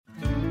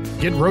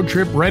Get road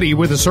trip ready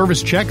with a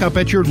service checkup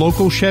at your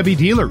local Chevy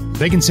dealer.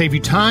 They can save you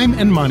time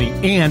and money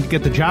and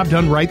get the job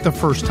done right the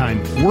first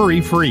time,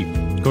 worry-free.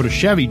 Go to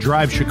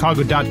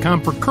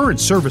ChevyDriveChicago.com for current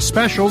service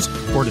specials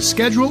or to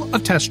schedule a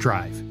test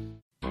drive.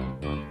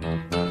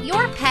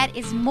 Your pet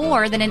is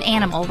more than an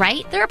animal,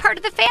 right? They're a part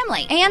of the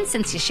family. And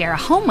since you share a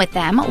home with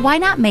them, why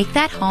not make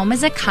that home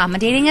as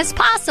accommodating as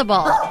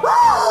possible?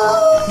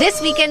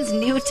 This weekend's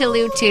New to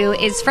Lou 2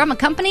 is from a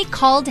company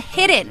called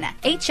Hiddin,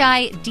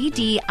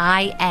 Hiddin.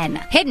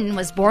 Hiddin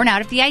was born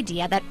out of the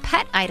idea that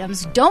pet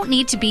items don't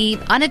need to be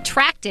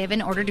unattractive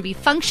in order to be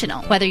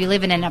functional. Whether you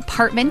live in an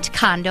apartment,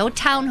 condo,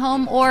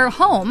 townhome, or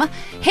home,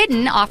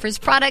 Hiddin offers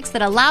products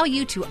that allow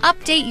you to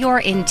update your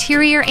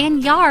interior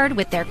and yard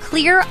with their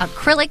clear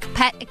acrylic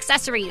pet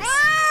accessories.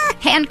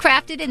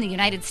 Handcrafted in the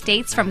United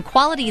States from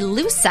quality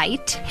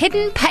lucite,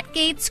 Hiddin pet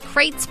gates,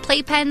 crates,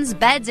 playpens,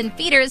 beds, and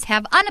feeders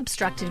have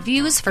unobstructed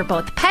views for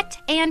both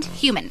pet and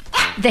human.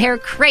 Their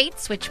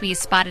crates, which we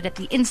spotted at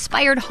the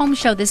Inspired Home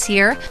Show this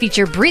year,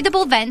 feature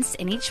breathable vents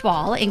in each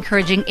wall,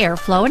 encouraging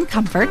airflow and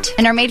comfort,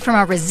 and are made from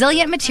a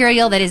resilient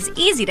material that is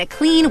easy to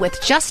clean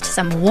with just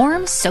some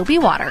warm, soapy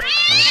water.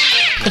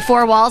 The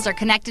four walls are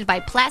connected by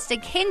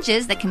plastic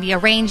hinges that can be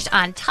arranged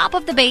on top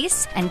of the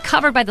base and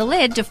covered by the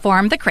lid to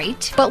form the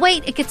crate. But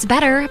wait, it gets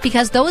better,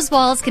 because those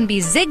walls can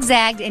be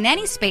zigzagged in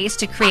any space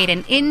to create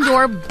an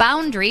indoor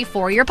boundary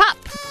for your pup.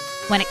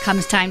 When it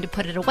comes time to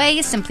put it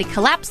away, simply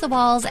collapse the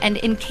walls and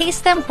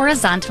encase them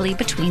horizontally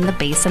between the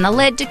base and the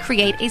lid to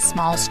create a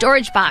small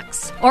storage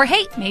box. Or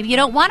hey, maybe you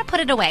don't want to put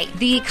it away.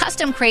 The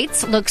custom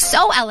crates look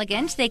so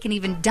elegant they can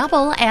even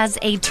double as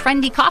a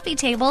trendy coffee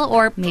table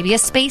or maybe a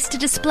space to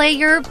display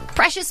your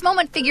precious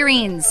moment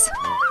figurines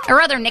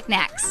or other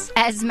knickknacks.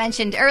 As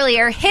mentioned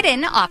earlier,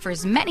 Hiddin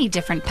offers many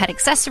different pet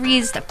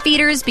accessories. The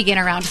feeders begin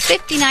around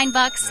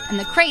 $59 and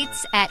the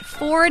crates at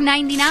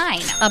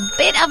 $4.99. A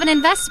bit of an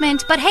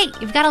investment, but hey,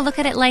 you've got to look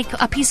at it like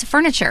a piece of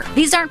furniture.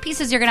 These aren't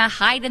pieces you're going to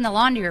hide in the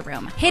laundry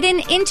room.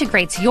 Hiddin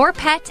integrates your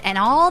pet and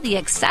all the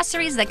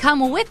accessories that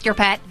come with your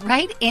pet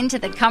right into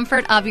the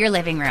comfort of your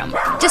living room.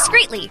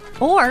 Discreetly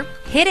or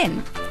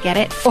hidden. Get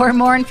it? For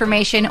more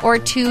information or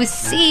to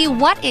see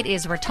what it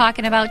is we're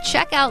talking about,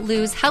 check out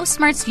Lou's House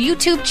Smarts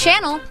YouTube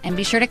channel and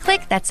be sure to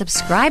click that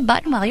subscribe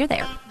button while you're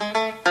there.